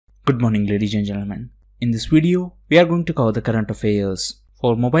Good morning, ladies and gentlemen. In this video, we are going to cover the current affairs.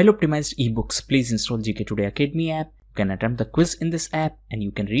 For mobile optimized ebooks, please install GKToday Academy app. You can attempt the quiz in this app and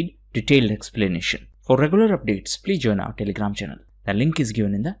you can read detailed explanation. For regular updates, please join our Telegram channel. The link is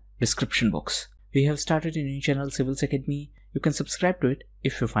given in the description box. We have started a new channel, Civils Academy. You can subscribe to it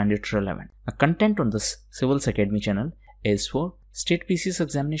if you find it relevant. The content on this Civils Academy channel is for state PCS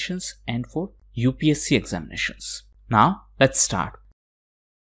examinations and for UPSC examinations. Now, let's start.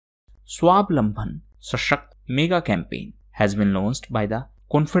 Swabhlambhan Sashakt Mega Campaign has been launched by the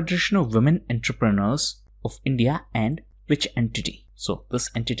Confederation of Women Entrepreneurs of India, and which entity? So this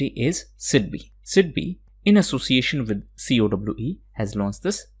entity is SIDBI. SIDBI, in association with COWE, has launched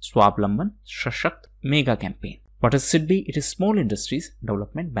this Swabhlambhan Sashakt Mega Campaign. What is SIDBI? It is Small Industries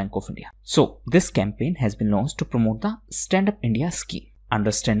Development Bank of India. So this campaign has been launched to promote the Stand Up India scheme.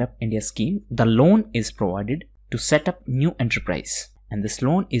 Under Stand Up India scheme, the loan is provided to set up new enterprise. And this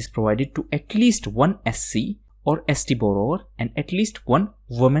loan is provided to at least one SC or ST borrower and at least one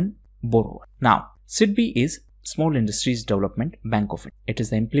woman borrower. Now, SIDBI is Small Industries Development Bank of India. It is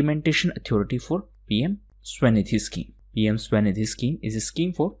the implementation authority for PM Swanidhi scheme. PM Swanidhi scheme is a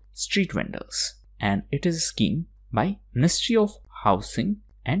scheme for street vendors, and it is a scheme by Ministry of Housing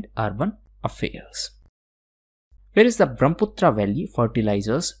and Urban Affairs. Where is the Brahmaputra Valley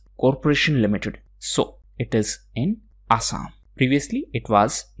Fertilizers Corporation Limited? So, it is in Assam. Previously, it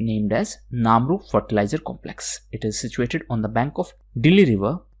was named as Namru Fertilizer Complex. It is situated on the bank of Dili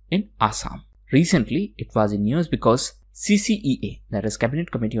River in Assam. Recently, it was in news because CCEA, that is Cabinet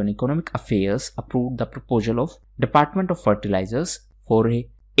Committee on Economic Affairs, approved the proposal of Department of Fertilizers for a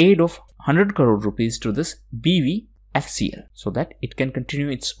aid of 100 crore rupees to this BVFCL so that it can continue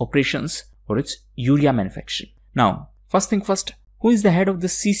its operations for its urea manufacturing. Now, first thing first, who is the head of the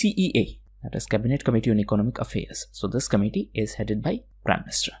CCEA? That is Cabinet Committee on Economic Affairs. So this committee is headed by Prime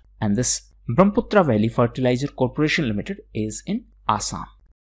Minister. And this Brahmaputra Valley Fertilizer Corporation Limited is in Assam.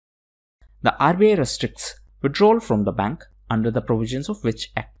 The RBI restricts withdrawal from the bank under the provisions of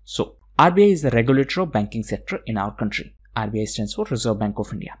which act? So RBI is the regulator of banking sector in our country. RBI stands for Reserve Bank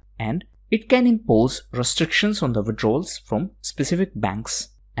of India. And it can impose restrictions on the withdrawals from specific banks.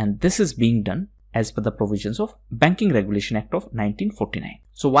 And this is being done as per the provisions of Banking Regulation Act of 1949.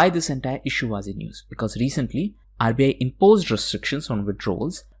 So why this entire issue was in news? Because recently RBI imposed restrictions on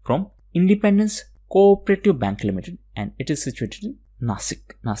withdrawals from Independence Cooperative Bank Limited, and it is situated in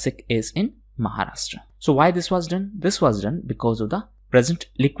Nasik. Nasik is in Maharashtra. So why this was done? This was done because of the present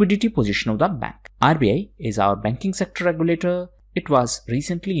liquidity position of the bank. RBI is our banking sector regulator. It was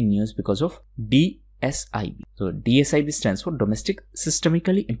recently in news because of DSIB. So DSIB stands for Domestic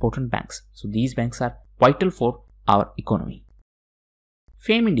Systemically Important Banks. So these banks are vital for our economy.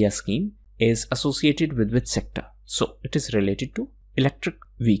 FAME India scheme is associated with which sector? So it is related to electric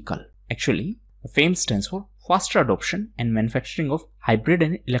vehicle. Actually, FAME stands for Faster Adoption and Manufacturing of Hybrid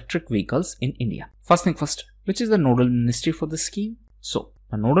and Electric Vehicles in India. First thing first, which is the nodal ministry for this scheme? So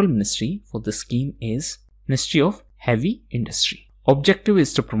the nodal ministry for this scheme is Ministry of Heavy Industry. Objective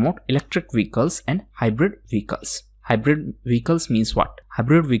is to promote electric vehicles and hybrid vehicles. Hybrid vehicles means what?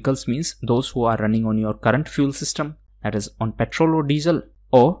 Hybrid vehicles means those who are running on your current fuel system, that is on petrol or diesel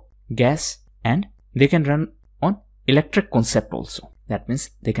or gas, and they can run on electric concept also. That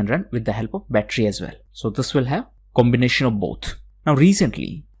means they can run with the help of battery as well. So this will have combination of both. Now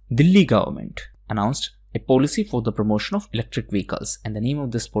recently, Delhi government announced a policy for the promotion of electric vehicles, and the name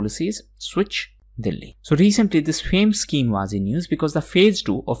of this policy is Switch Delhi. So recently this FAME scheme was in news because the phase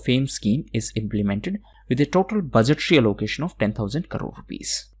 2 of FAME scheme is implemented with a total budgetary allocation of 10,000 crore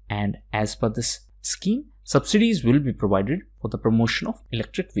rupees. And as per this scheme, subsidies will be provided for the promotion of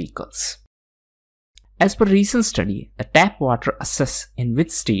electric vehicles. As per recent study, the tap water access in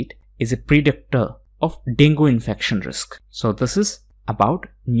which state is a predictor of dengue infection risk. So this is about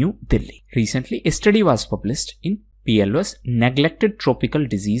New Delhi. Recently, a study was published in PLOS Neglected Tropical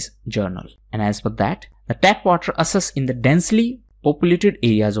Disease Journal. And as per that, the tap water access in the densely populated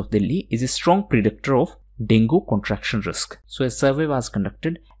areas of Delhi is a strong predictor of dengue contraction risk. So a survey was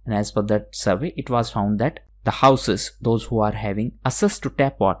conducted, and as per that survey, it was found that the houses, those who are having access to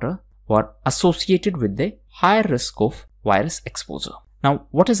tap water, were associated with a higher risk of virus exposure. Now,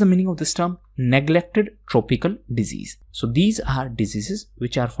 what is the meaning of this term? Neglected tropical disease. So these are diseases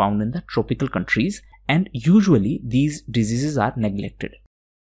which are found in the tropical countries, and usually these diseases are neglected.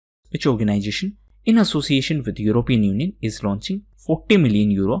 Which organization, in association with the European Union, is launching 40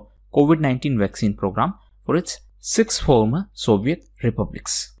 million euro COVID-19 vaccine program for its 6 former Soviet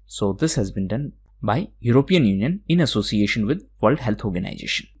republics. So this has been done by European Union in association with World Health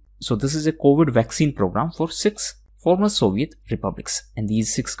Organization. So this is a COVID vaccine program for 6 former Soviet republics. And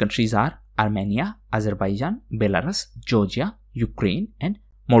these 6 countries are Armenia, Azerbaijan, Belarus, Georgia, Ukraine, and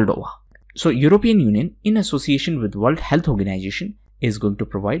Moldova. So European Union, in association with World Health Organization, is going to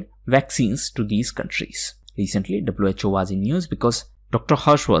provide vaccines to these countries. Recently, WHO was in news because Dr.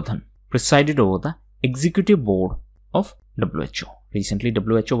 Harshvardhan presided over the executive board of WHO. Recently,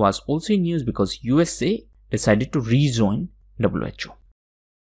 WHO was also in news because USA decided to rejoin WHO.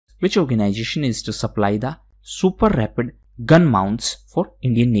 Which organization is to supply the super rapid gun mounts for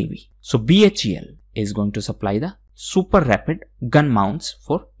Indian Navy? So BHEL is going to supply the super rapid gun mounts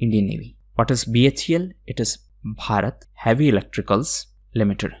for Indian Navy. What is BHEL? It is Bharat Heavy Electricals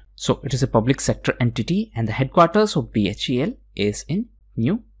Limited. So it is a public sector entity and the headquarters of BHEL is in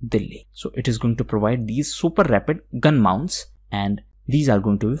New Delhi. So it is going to provide these super rapid gun mounts and these are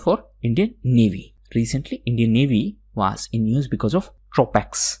going to be for Indian Navy. Recently, Indian Navy was in news because of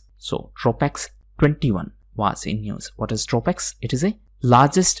Tropex. So Tropex 21 was in news. What is Tropex? It is a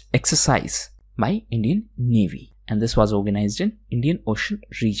largest exercise by Indian Navy and this was organized in Indian Ocean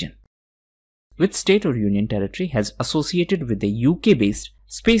region. Which state or union territory has associated with the UK-based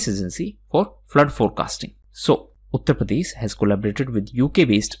space agency for flood forecasting? So Uttar Pradesh has collaborated with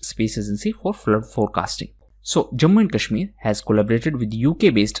UK-based space agency for flood forecasting. So Jammu and Kashmir has collaborated with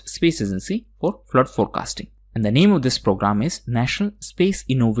UK-based space agency for flood forecasting. And the name of this program is National Space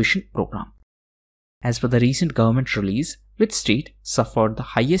Innovation Program. As per the recent government release, which state suffered the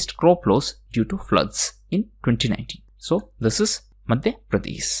highest crop loss due to floods in 2019? So this is Madhya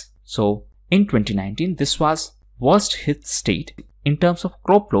Pradesh. So in 2019, this was worst hit state in terms of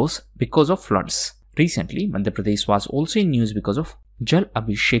crop loss because of floods. Recently, Madhya Pradesh was also in news because of Jal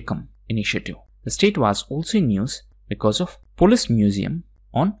Abhishekam initiative. The state was also in news because of Police Museum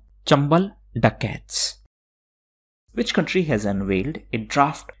on Chambal Dacoits. Which country has unveiled a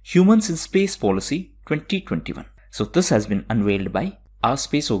draft Humans in Space Policy 2021? So this has been unveiled by our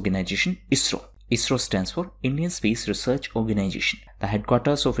space organization ISRO. ISRO stands for Indian Space Research Organization. The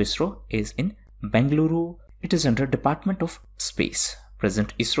headquarters of ISRO is in Bengaluru. It is under Department of Space.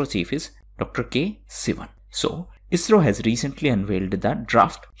 Present ISRO chief is Dr. K. Sivan. So ISRO has recently unveiled the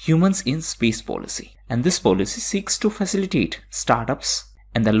draft Humans in Space Policy. And this policy seeks to facilitate startups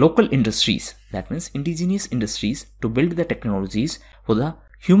and the local industries, that means indigenous industries, to build the technologies for the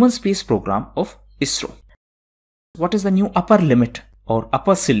human space program of ISRO. What is the new upper limit or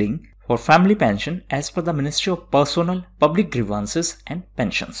upper ceiling for family pension as per the Ministry of Personnel, Public Grievances and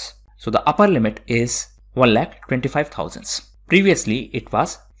Pensions? So the upper limit is 1,25,000. Previously it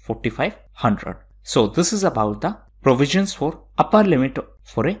was 4,500. So this is about the provisions for upper limit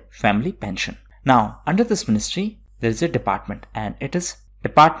for a family pension. Now under this ministry there is a department and it is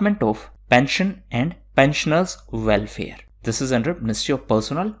Department of Pension and Pensioners Welfare. This is under Ministry of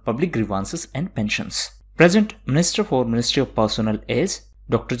Personnel, Public Grievances and Pensions. Present Minister for Ministry of Personnel is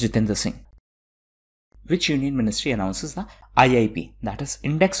Dr. Jitendra Singh. Which union ministry announces the IIP, that is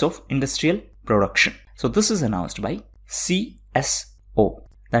Index of Industrial Production? So this is announced by CSO,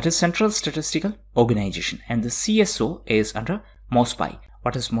 that is Central Statistical Organization, and the CSO is under MOSPI.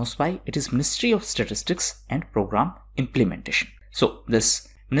 What is MOSPI? It is Ministry of Statistics and Program Implementation. So this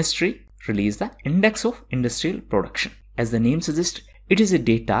ministry released the Index of Industrial Production. As the name suggests, it is a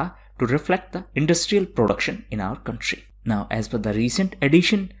data to reflect the industrial production in our country. Now as per the recent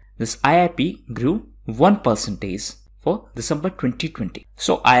edition, this IIP grew 1% for December 2020.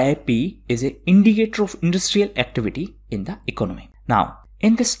 So IIP is an indicator of industrial activity in the economy. Now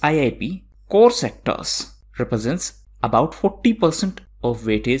in this IIP, core sectors represents about 40% of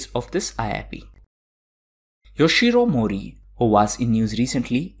weightage of this IIP. Yoshihiro Mori, who was in news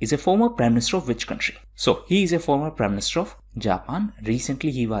recently, is a former Prime Minister of which country? So he is a former Prime Minister of Japan. Recently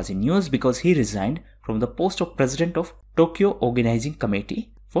he was in news because he resigned from the post of President of Tokyo Organizing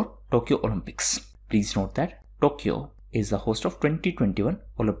Committee for Tokyo Olympics. Please note that Tokyo is the host of 2021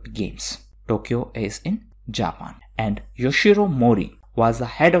 Olympic Games. Tokyo is in Japan and Yoshihiro Mori was the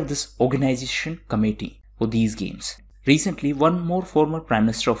head of this organization committee for these games. Recently, one more former Prime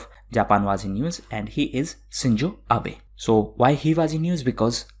Minister of Japan was in news and he is Shinzo Abe. So why he was in news?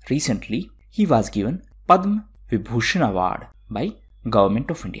 Because recently he was given Padma Vibhushan Award by Government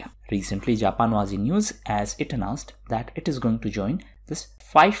of India. Recently Japan was in news as it announced that it is going to join this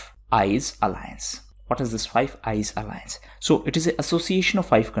Five Eyes Alliance. What is this Five Eyes Alliance? So it is an association of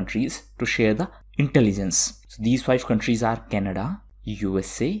 5 countries to share the intelligence. So these 5 countries are Canada,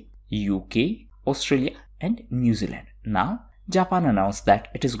 USA, UK, Australia and New Zealand. Now Japan announced that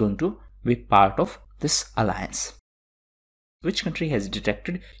it is going to be part of this alliance. Which country has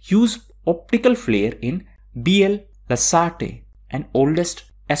detected huge optical flare in BL Lassate, an oldest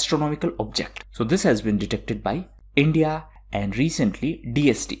astronomical object? So this has been detected by India, and recently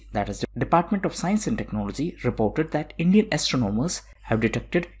DST, that is the Department of Science and Technology, reported that Indian astronomers have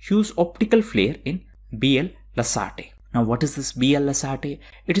detected huge optical flare in BL Lacertae. Now what is this BL Lacertae?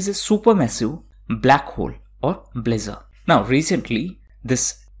 It is a supermassive black hole or blazar. Now recently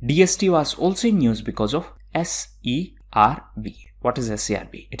this DST was also in news because of SERB. What is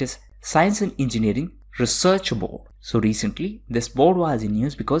SERB? It is Science and Engineering Research Board. So recently this board was in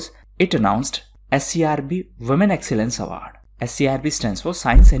news because it announced SERB Women Excellence Award. SERB stands for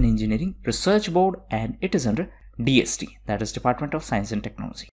Science and Engineering Research Board and it is under DST, that is Department of Science and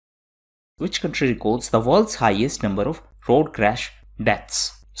Technology. Which country records the world's highest number of road crash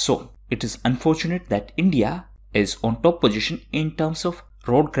deaths? So it is unfortunate that India is on top position in terms of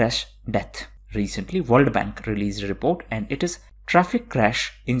road crash death. Recently World Bank released a report and it is traffic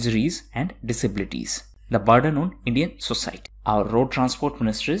crash injuries and disabilities, the burden on Indian society. Our road transport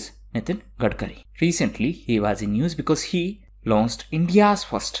minister is Nitin Gadkari. Recently he was in news because he launched India's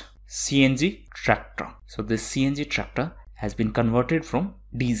first CNG tractor. So this CNG tractor has been converted from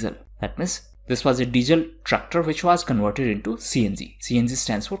diesel. That means this was a diesel tractor which was converted into CNG. CNG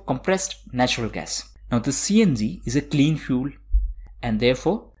stands for compressed natural gas. Now the CNG is a clean fuel and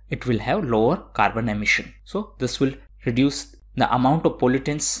therefore it will have lower carbon emission. So this will reduce the amount of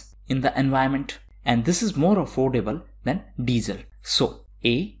pollutants in the environment and this is more affordable than diesel. So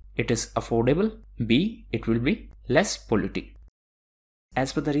A, it is affordable. B, it will be less polluting.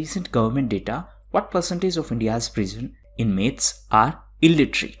 As per the recent government data, what percentage of India's prison inmates are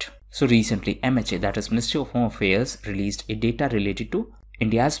illiterate? So recently MHA, that is Ministry of Home Affairs, released a data related to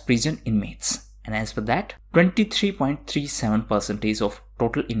India's prison inmates. And as per that, 23.37% of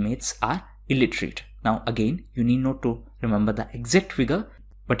total inmates are illiterate. Now again, you need not to remember the exact figure,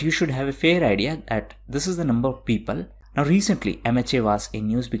 but you should have a fair idea that this is the number of people. Now recently MHA was in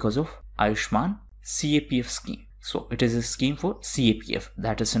news because of Ayushman CAPF scheme. So it is a scheme for CAPF,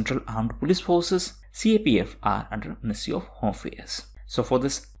 that is Central Armed Police Forces. CAPF are under Ministry of Home Affairs. So for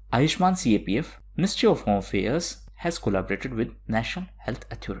this Ayushman CAPF, Ministry of Home Affairs has collaborated with National Health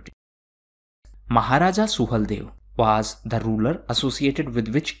Authority. Maharaja Suhaldev was the ruler associated with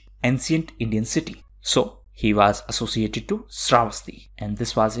which ancient Indian city? So he was associated to Shravasti and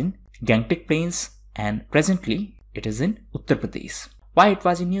this was in Gangetic Plains and presently it is in Uttar Pradesh. Why it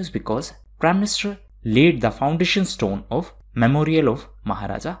was in news? Because Prime Minister laid the foundation stone of memorial of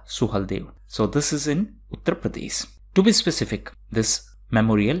Maharaja Suhaldev. So this is in Uttar Pradesh. To be specific, this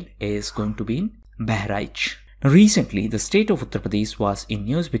memorial is going to be in Bahraich. Recently, the state of Uttar Pradesh was in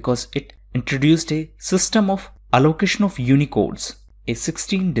news because it introduced a system of allocation of Unicodes, a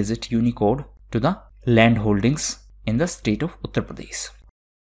 16-digit Unicode to the land holdings in the state of Uttar Pradesh.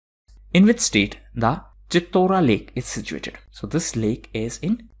 In which state the Chittora Lake is situated. So this lake is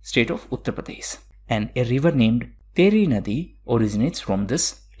in state of Uttar Pradesh and a river named Teri Nadi originates from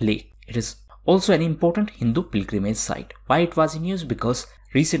this lake. It is also an important Hindu pilgrimage site. Why it was in news? Because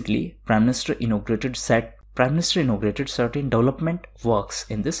recently Prime Minister inaugurated certain development works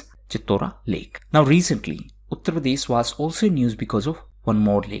in this Chittora Lake. Now recently Uttar Pradesh was also in news because of one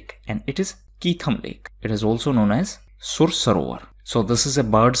more lake and it is Keetham Lake. It is also known as Sur Sarovar. So this is a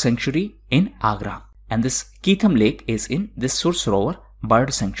bird sanctuary in Agra and this Keetham Lake is in this Sur Sarovar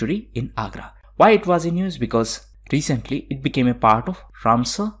bird sanctuary in Agra. Why it was in news? Because recently it became a part of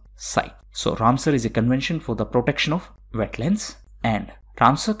Ramsar site. So Ramsar is a convention for the protection of wetlands and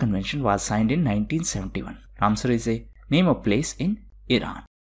Ramsar Convention was signed in 1971. Ramsar is a name of place in Iran.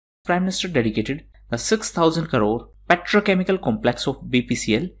 Prime Minister dedicated the 6,000 crore petrochemical complex of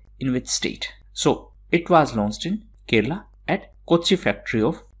BPCL in which state? So it was launched in Kerala at Kochi factory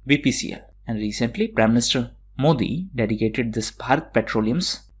of BPCL. And recently Prime Minister Modi dedicated this Bharat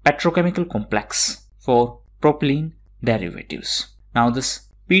Petroleum's petrochemical complex for propylene derivatives. Now this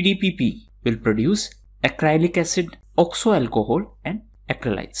PDPP will produce acrylic acid, oxo alcohol and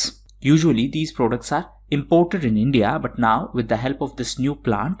acrylides. Usually these products are imported in India, but now with the help of this new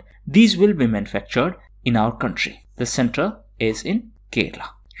plant, these will be manufactured in our country. The center is in Kerala.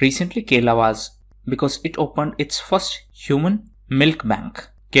 Recently Kerala was because it opened its first human milk bank.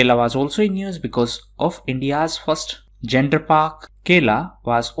 Kerala was also in news because of India's first gender park. Kerala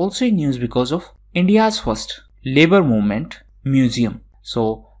was also in news because of India's first labor movement museum.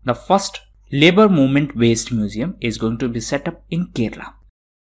 So the first labor movement based museum is going to be set up in Kerala.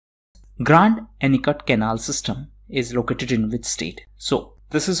 Grand Anicut Canal System is located in which state? So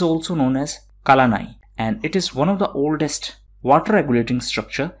this is also known as Kalanai and it is one of the oldest water regulating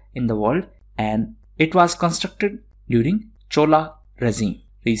structure in the world and it was constructed during Chola regime.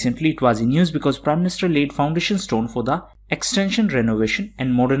 Recently it was in news because Prime Minister laid foundation stone for the extension, renovation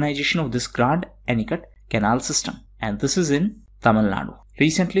and modernization of this Grand Anicut canal system, and this is in Tamil Nadu.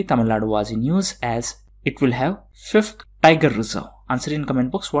 Recently, Tamil Nadu was in news as it will have 5th tiger reserve. Answer in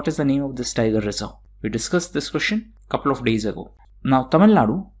comment box, what is the name of this tiger reserve? We discussed this question a couple of days ago. Now, Tamil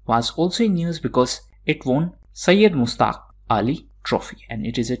Nadu was also in news because it won Syed Mustaq Ali Trophy, and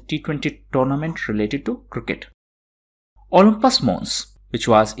it is a T20 tournament related to cricket. Olympus Mons, which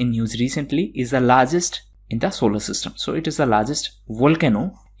was in news recently, is the largest in the solar system. So it is the largest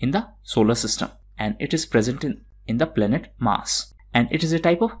volcano in the solar system, and it is present in the planet Mars, and it is a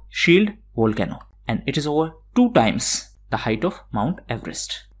type of shield volcano, and it is over 2 times the height of Mount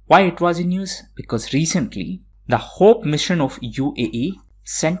Everest. Why it was in news? Because recently the HOPE mission of UAE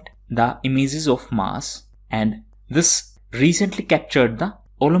sent the images of Mars, and this recently captured the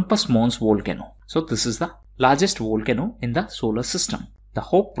Olympus Mons volcano. So this is the largest volcano in the solar system. The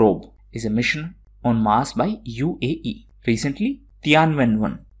HOPE probe is a mission on Mars by UAE. Recently,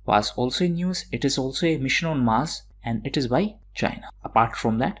 Tianwen-1 was also in news. It is also a mission on Mars, and it is by China. Apart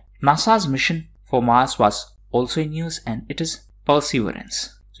from that, NASA's mission for Mars was also in news, and it is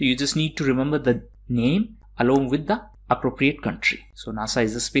Perseverance. So you just need to remember the name along with the appropriate country. So NASA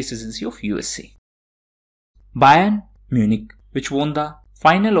is the space agency of USA. Bayern Munich, which won the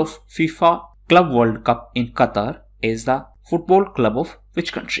final of FIFA Club World Cup in Qatar, is the football club of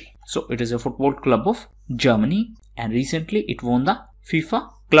which country? So it is a football club of Germany, and recently it won the FIFA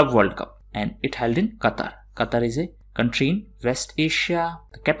Club World Cup, and it held in Qatar. Qatar is a country in West Asia.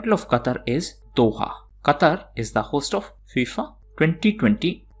 The capital of Qatar is Doha. Qatar is the host of FIFA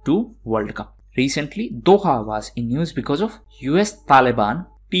 2022 World Cup. Recently, Doha was in news because of US-Taliban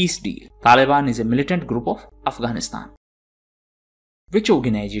peace deal. Taliban is a militant group of Afghanistan. Which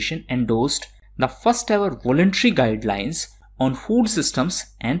organization endorsed the first ever voluntary guidelines on food systems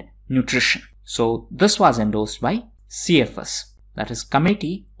and nutrition? So this was endorsed by CFS, that is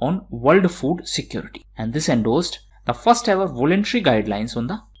Committee on World Food Security, and this endorsed the first ever voluntary guidelines on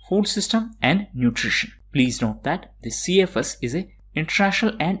the food system and nutrition. Please note that the CFS is a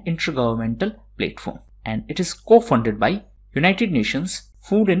international and intergovernmental platform, and it is co-funded by United Nations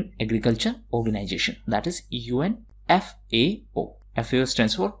Food and Agriculture Organization, that is UNFAO. FAO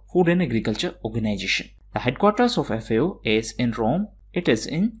stands for Food and Agriculture Organization. The headquarters of FAO is in Rome. It is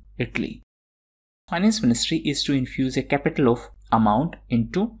in Italy. Finance Ministry is to infuse a capital of amount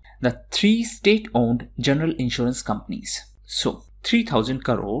into the 3 state-owned general insurance companies. So 3,000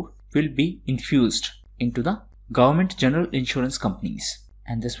 crore will be infused into the government general insurance companies,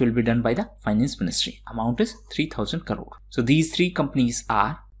 and this will be done by the Finance Ministry. Amount is 3,000 crore. So these 3 companies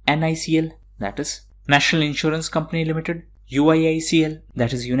are NICL, that is National Insurance Company Limited, UIICL,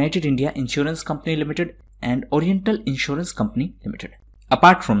 that is United India Insurance Company Limited, and Oriental Insurance Company Limited.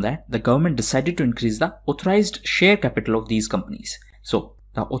 Apart from that, the government decided to increase the authorized share capital of these companies. So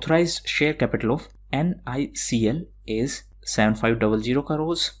the authorized share capital of NICL is 7500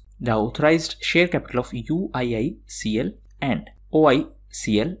 crores. The authorized share capital of UIICL and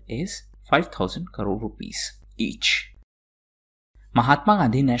OICL is 5,000 crore rupees each. Mahatma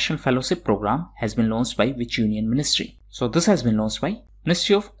Gandhi National Fellowship Program has been launched by which union ministry? So this has been launched by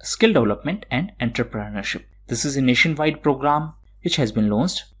Ministry of Skill Development and Entrepreneurship. This is a nationwide program which has been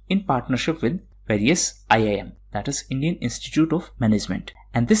launched in partnership with various IIM, that is Indian Institute of Management,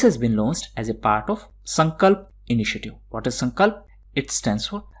 and this has been launched as a part of Sankalp initiative. What is Sankalp? It stands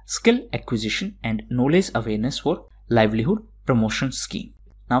for Skill Acquisition and Knowledge Awareness for Livelihood Promotion Scheme.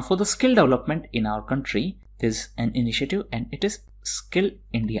 Now for the skill development in our country, there is an initiative, and it is Skill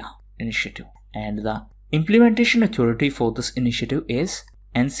India initiative, and the implementation authority for this initiative is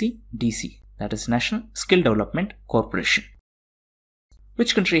NCDC, that is National Skill Development Corporation.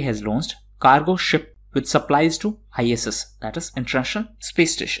 Which country has launched cargo ship with supplies to ISS, that is International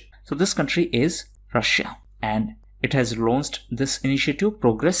Space Station? So this country is Russia, and it has launched this initiative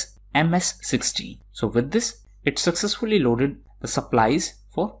Progress MS-16. So with this, it successfully loaded the supplies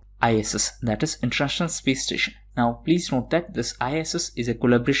for ISS, that is International Space Station. Now please note that this ISS is a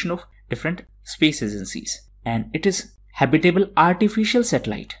collaboration of different space agencies, and it is habitable artificial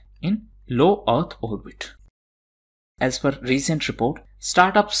satellite in low Earth orbit. As per recent report,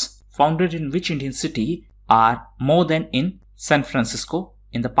 startups founded in which Indian city are more than in San Francisco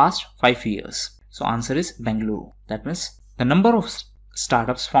in the past 5 years? So answer is Bengaluru. That means the number of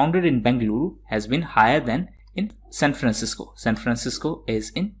startups founded in Bengaluru has been higher than in San Francisco. San Francisco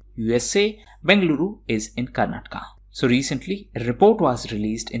is in USA, Bengaluru is in Karnataka. So recently a report was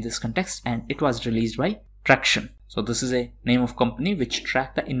released in this context, and it was released by Traction. So this is a name of company which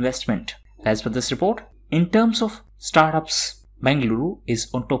track the investment. As per this report, in terms of startups, Bengaluru is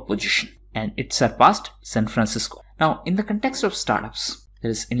on top position, and it surpassed San Francisco. Now in the context of startups,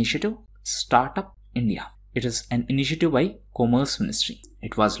 there is initiative Startup India. It is an initiative by Commerce Ministry.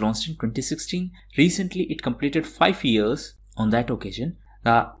 It was launched in 2016. Recently, it completed 5 years. On that occasion,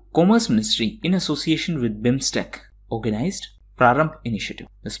 the Commerce Ministry, in association with BIMSTEC, organized Prarambh initiative.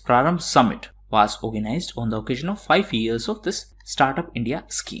 This Prarambh Summit was organized on the occasion of 5 years of this Startup India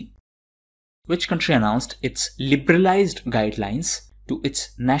scheme. Which country announced its liberalized guidelines to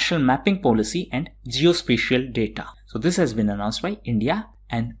its national mapping policy and geospatial data? So this has been announced by India,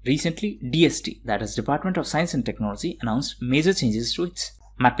 and recently DST, that is Department of Science and Technology, announced major changes to its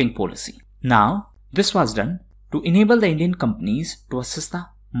mapping policy. Now, this was done to enable the Indian companies to access the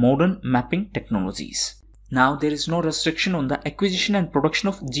modern mapping technologies. Now, there is no restriction on the acquisition and production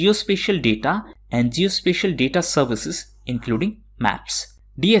of geospatial data and geospatial data services, including maps.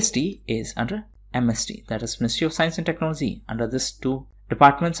 DST is under MST, that is Ministry of Science and Technology. Under this, 2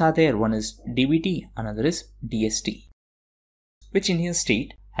 departments are there. One is DBT, another is DST. Which Indian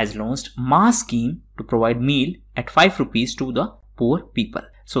state has launched MA scheme to provide meal at 5 rupees to the poor people.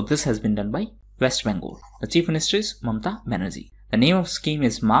 So this has been done by West Bengal. The Chief Minister is Mamata Banerjee. The name of scheme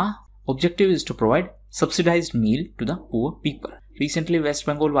is MA. Objective is to provide subsidized meal to the poor people. Recently, West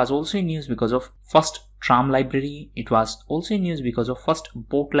Bengal was also in news because of first tram library. It was also in news because of first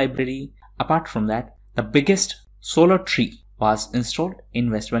boat library. Apart from that, the biggest solar tree was installed in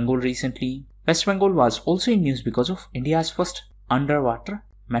West Bengal recently. West Bengal was also in news because of India's first underwater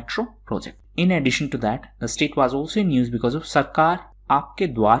metro project. In addition to that, the state was also in news because of Sarkar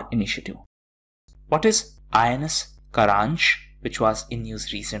Aapke Dwar initiative. What is INS Karanj, which was in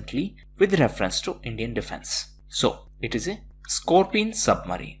news recently with reference to Indian defense? So, it is a Scorpion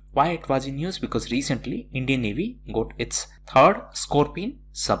submarine. Why it was in news? Because recently Indian Navy got its 3rd Scorpion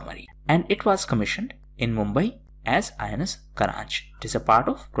submarine and it was commissioned in Mumbai as INS Karanj. It is a part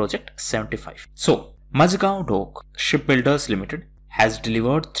of Project 75. So, Majgaon Dock Shipbuilders Limited has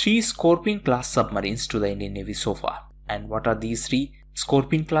delivered 3 Scorpion class submarines to the Indian Navy so far. And what are these 3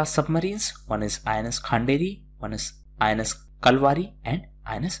 Scorpion class submarines? One is INS Khanderi, one is INS Kalvari and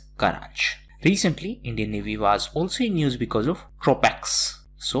INS Karanj. Recently, Indian Navy was also in news because of TROPEX.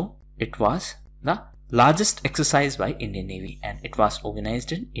 So, it was the largest exercise by Indian Navy and it was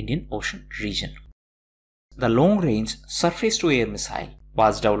organized in Indian Ocean region. The long-range surface-to-air missile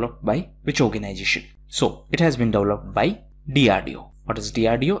was developed by which organization? So, it has been developed by DRDO. What is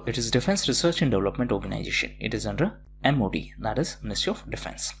DRDO? It is Defense Research and Development Organization. It is under MOD, that is Ministry of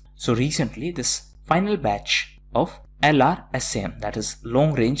Defense. So, recently this final batch of LRSAM, that is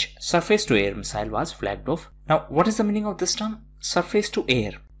Long Range Surface to Air Missile, was flagged off. Now, what is the meaning of this term? Surface to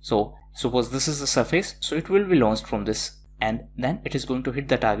air. So, suppose this is the surface, so it will be launched from this and then it is going to hit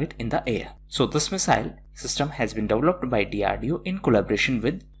the target in the air. So, this missile system has been developed by DRDO in collaboration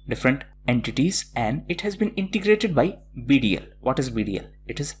with different entities and it has been integrated by BDL. What is BDL?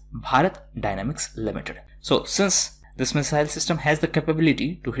 It is Bharat Dynamics Limited. So, since this missile system has the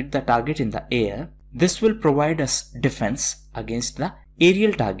capability to hit the target in the air, this will provide us defense against the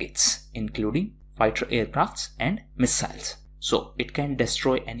aerial targets, including fighter aircrafts and missiles. So, it can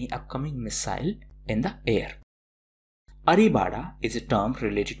destroy any upcoming missile in the air. Aribada is a term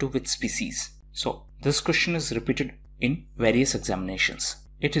related to which species? So, this question is repeated in various examinations.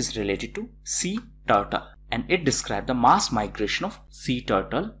 It is related to sea turtle and it describes the mass migration of sea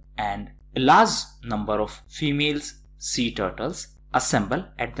turtle, and a large number of female sea turtles assemble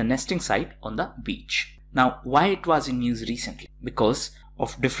at the nesting site on the beach. Now, why it was in news recently? Because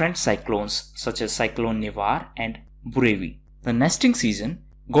of different cyclones such as Cyclone Nivar and Burevi. The nesting season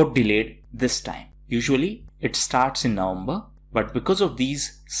got delayed this time. Usually it starts in November, but because of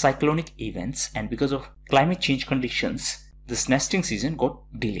these cyclonic events and because of climate change conditions, this nesting season got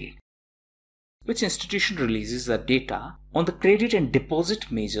delayed. Which institution releases the data on the credit and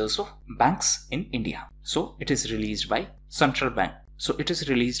deposit measures of banks in India? So, it is released by Central Bank. So, it is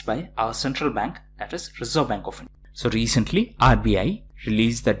released by our central bank, that is Reserve Bank of India. So, recently RBI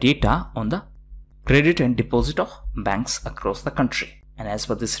released the data on the credit and deposit of banks across the country. And as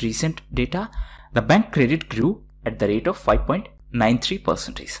for this recent data, the bank credit grew at the rate of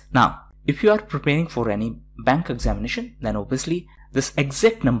 5.93%. Now, if you are preparing for any bank examination, then obviously this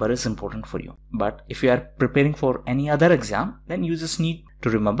exact number is important for you. But if you are preparing for any other exam, then you just need to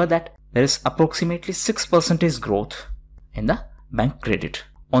remember that there is approximately 6% growth in the bank credit.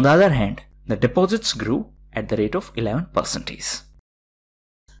 On the other hand, the deposits grew at the rate of 11%.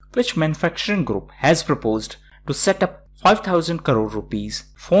 Which manufacturing group has proposed to set up 5,000 crore rupees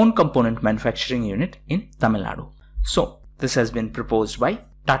phone component manufacturing unit in Tamil Nadu? So, this has been proposed by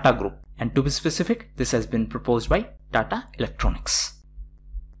Tata Group, and to be specific, this has been proposed by Tata Electronics.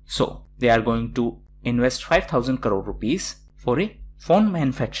 So, they are going to invest 5,000 crore rupees for a phone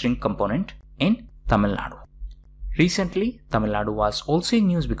manufacturing component in Tamil Nadu. Recently, Tamil Nadu was also in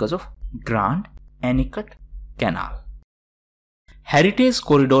news because of Grand Anicut Canal. Heritage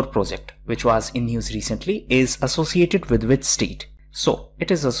Corridor Project, which was in news recently, is associated with which state? So,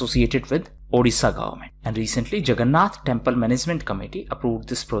 it is associated with Odisha government. And recently, Jagannath Temple Management Committee approved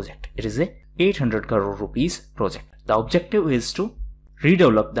this project. It is a 800 crore rupees project. The objective is to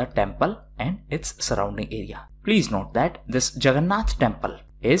redevelop the temple and its surrounding area. Please note that this Jagannath Temple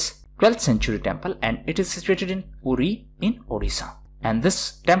is 12th century temple and it is situated in Puri in Odisha. And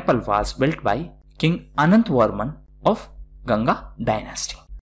this temple was built by King Anantvarman of Ganga dynasty.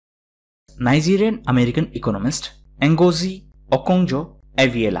 Nigerian American economist Ngozi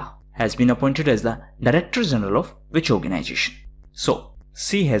Okonjo-Iweala has been appointed as the Director General of which organization? So,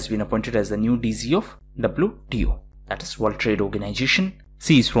 she has been appointed as the new DG of WTO, that is World Trade Organization.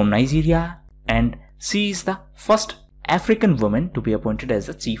 She is from Nigeria and she is the first African woman to be appointed as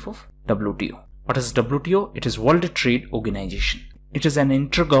the Chief of WTO. What is WTO? It is World Trade Organization. It is an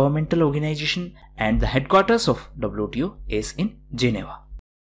intergovernmental organization and the headquarters of WTO is in Geneva.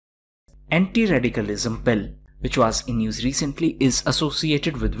 Anti-radicalism bill, which was in news recently, is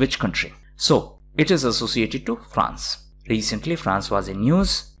associated with which country? So, it is associated to France. Recently, France was in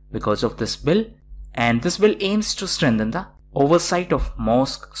news because of this bill, and this bill aims to strengthen the oversight of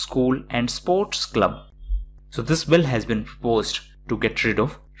mosque, school and sports club. So, this bill has been proposed to get rid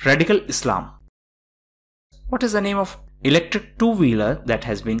of radical Islam. What is the name of electric two-wheeler that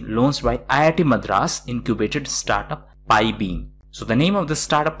has been launched by IIT Madras incubated startup PiBeam? So the name of this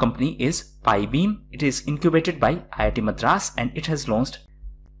startup company is PiBeam. It is incubated by IIT Madras and it has launched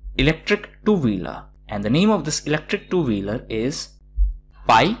electric two-wheeler. And the name of this electric two-wheeler is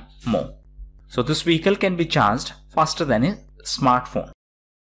PiMo. So this vehicle can be charged faster than a smartphone.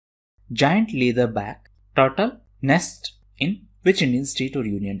 Giant leatherback turtle nests in which Indian state or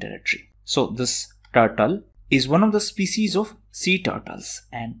union territory? So this turtle is one of the species of sea turtles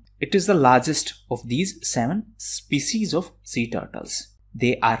and it is the largest of these 7 species of sea turtles.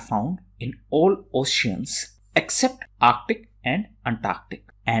 They are found in all oceans except Arctic and Antarctic.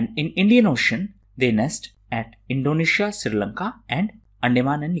 And in Indian Ocean, they nest at Indonesia, Sri Lanka and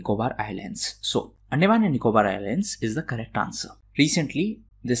Andaman and Nicobar Islands. So, Andaman and Nicobar Islands is the correct answer. Recently,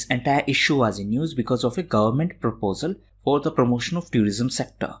 this entire issue was in news because of a government proposal for the promotion of tourism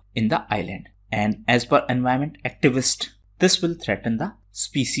sector in the island. And as per environment activists, this will threaten the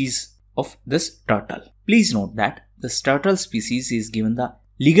species of this turtle. Please note that this turtle species is given the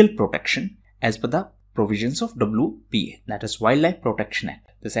legal protection as per the provisions of WPA, that is Wildlife Protection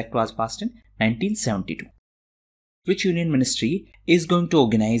Act. This act was passed in 1972. Which union ministry is going to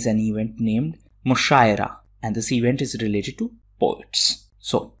organize an event named Mushaira, and this event is related to poets.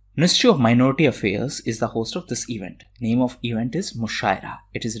 So, Ministry of Minority Affairs is the host of this event. Name of event is Mushaira.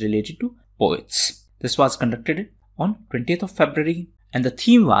 It is related to poets. This was conducted on 20th of February and the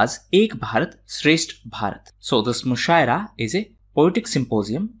theme was Ek Bharat Shresth Bharat. So this Mushaira is a poetic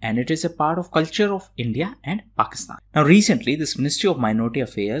symposium and it is a part of culture of India and Pakistan. Now recently this Ministry of Minority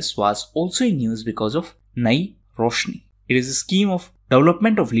Affairs was also in news because of Nai Roshni. It is a scheme of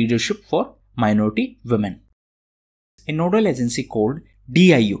development of leadership for minority women. A nodal agency called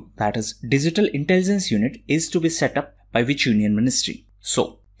DIU, that is Digital Intelligence Unit, is to be set up by which union ministry?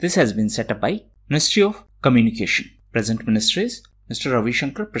 So this has been set up by Ministry of Communication. Present minister is Mr. Ravi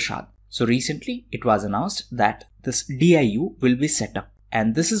Shankar Prasad. So recently it was announced that this DIU will be set up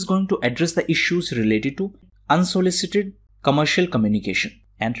and this is going to address the issues related to unsolicited commercial communication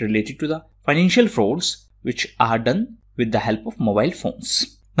and related to the financial frauds which are done with the help of mobile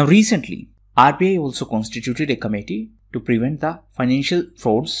phones. Now recently RBI also constituted a committee to prevent the financial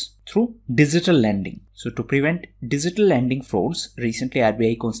frauds through digital lending. So to prevent digital lending frauds, recently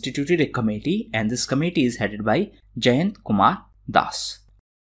RBI constituted a committee and this committee is headed by Jayant Kumar Das.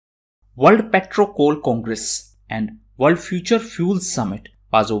 World Petro Coal Congress and World Future Fuels Summit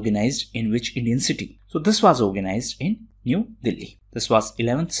was organized in which Indian city? So this was organized in New Delhi. This was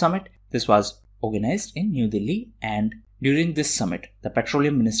 11th summit. This was organized in New Delhi and during this summit, the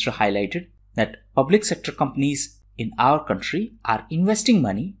petroleum minister highlighted that public sector companies in our country are investing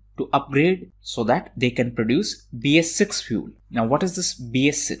money to upgrade so that they can produce BS6 fuel. Now what is this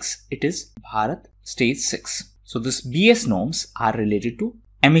BS6? It is Bharat Stage 6. So this BS norms are related to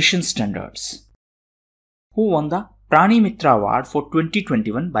emission standards. Who won the Prani Mitra Award for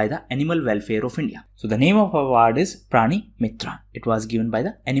 2021 by the Animal Welfare of India? So the name of award is Prani Mitra. It was given by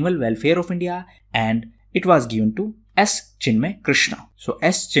the Animal Welfare of India and it was given to S. Chinmay Krishna. So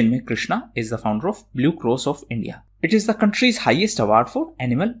S. Chinmay Krishna is the founder of Blue Cross of India. It is the country's highest award for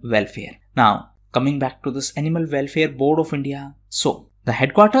animal welfare. Now, coming back to this Animal Welfare Board of India. So, the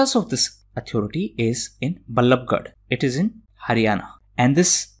headquarters of this authority is in Ballabgarh. It is in Haryana. And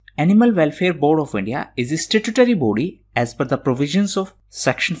this Animal Welfare Board of India is a statutory body as per the provisions of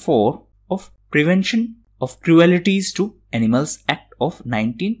Section 4 of Prevention of Cruelties to Animals Act of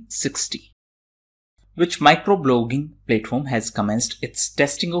 1960. Which microblogging platform has commenced its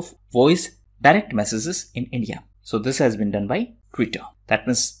testing of voice direct messages in India? So this has been done by Twitter. That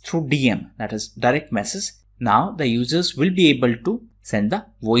means through DM, that is direct message. Now the users will be able to send the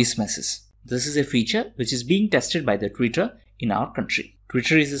voice message. This is a feature which is being tested by the Twitter in our country.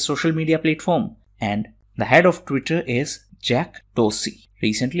 Twitter is a social media platform and the head of Twitter is Jack Dorsey.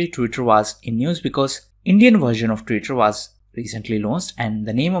 Recently Twitter was in news because Indian version of Twitter was recently launched and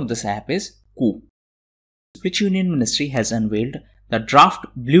the name of this app is Coup. Which Union Ministry has unveiled the draft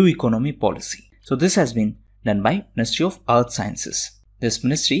Blue Economy Policy? So this has been done by Ministry of Earth Sciences. This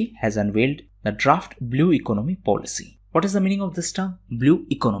ministry has unveiled the draft Blue Economy Policy. What is the meaning of this term? Blue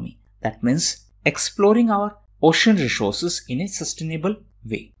Economy. That means exploring our ocean resources in a sustainable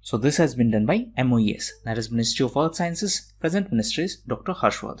way. So this has been done by MOES, that is Ministry of Earth Sciences. Present minister is Dr.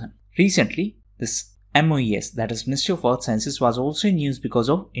 Harshvardhan. Recently, this MOES, that is Ministry of Earth Sciences, was also in news because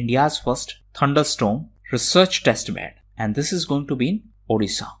of India's first thunderstorm research test bed, and this is going to be in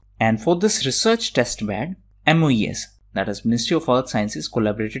Odisha. And for this research test bed, MOES, that is Ministry of Earth Sciences,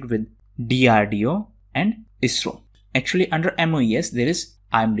 collaborated with DRDO and ISRO. Actually, under MOES there is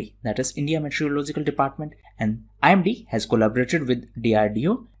IMD, that is India Meteorological Department, and IMD has collaborated with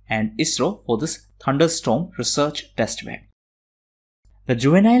DRDO and ISRO for this thunderstorm research test bed. The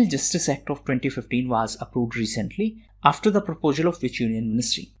Juvenile Justice Act of 2015 was approved recently after the proposal of which Union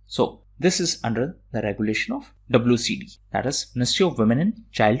Ministry? So this is under the regulation of WCD, that is Ministry of Women and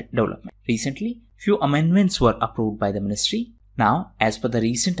Child Development. Recently, few amendments were approved by the ministry. Now, as per the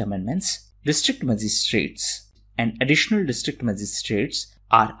recent amendments, district magistrates and additional district magistrates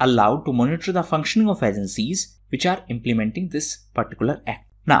are allowed to monitor the functioning of agencies which are implementing this particular act.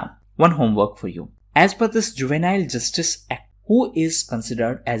 Now, one homework for you. As per this Juvenile Justice Act, who is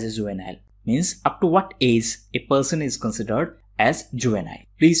considered as a juvenile? Means up to what age a person is considered as juvenile?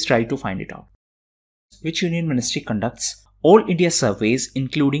 Please try to find it out. Which Union Ministry conducts all India surveys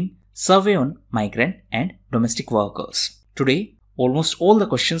including survey on migrant and domestic workers? Today, almost all the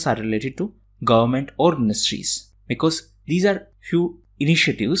questions are related to government or ministries because these are few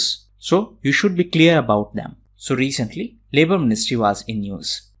initiatives, so you should be clear about them. So recently, Labour Ministry was in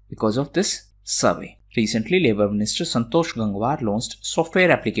news because of this survey. Recently, Labour Minister Santosh Gangwar launched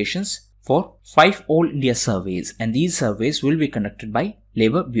software applications for 5 All India surveys, and these surveys will be conducted by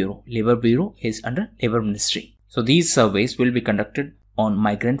Labour Bureau. Labour Bureau is under Labour Ministry. So these surveys will be conducted on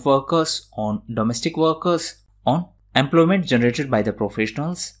migrant workers, on domestic workers, on employment generated by the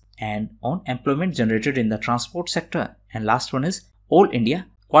professionals, and on employment generated in the transport sector. And last one is All India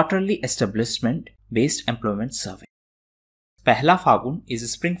Quarterly Establishment Based Employment Survey. Pehla Fagun is a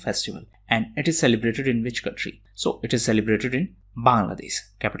spring festival and it is celebrated in which country? So it is celebrated in Bangladesh.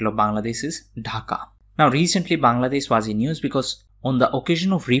 Capital of Bangladesh is Dhaka. Now recently Bangladesh was in news because on the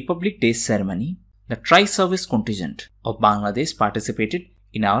occasion of Republic Day ceremony, the tri-service contingent of Bangladesh participated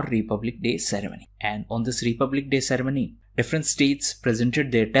in our Republic Day ceremony. And on this Republic Day ceremony, different states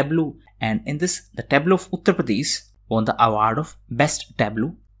presented their tableau, and in this the tableau of Uttar Pradesh won the award of Best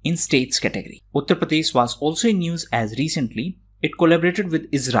Tableau in States category. Uttar Pradesh was also in news as recently it collaborated with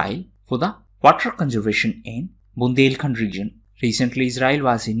Israel for the water conservation in Bundelkhand region. Recently Israel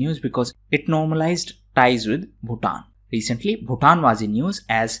was in news because it normalized ties with Bhutan. Recently Bhutan was in news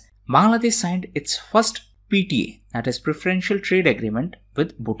as Bangladesh signed its first PTA, that is Preferential Trade Agreement,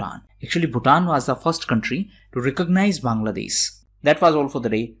 with Bhutan. Actually Bhutan was the first country to recognize Bangladesh. That was all for the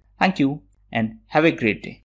day. Thank you and have a great day.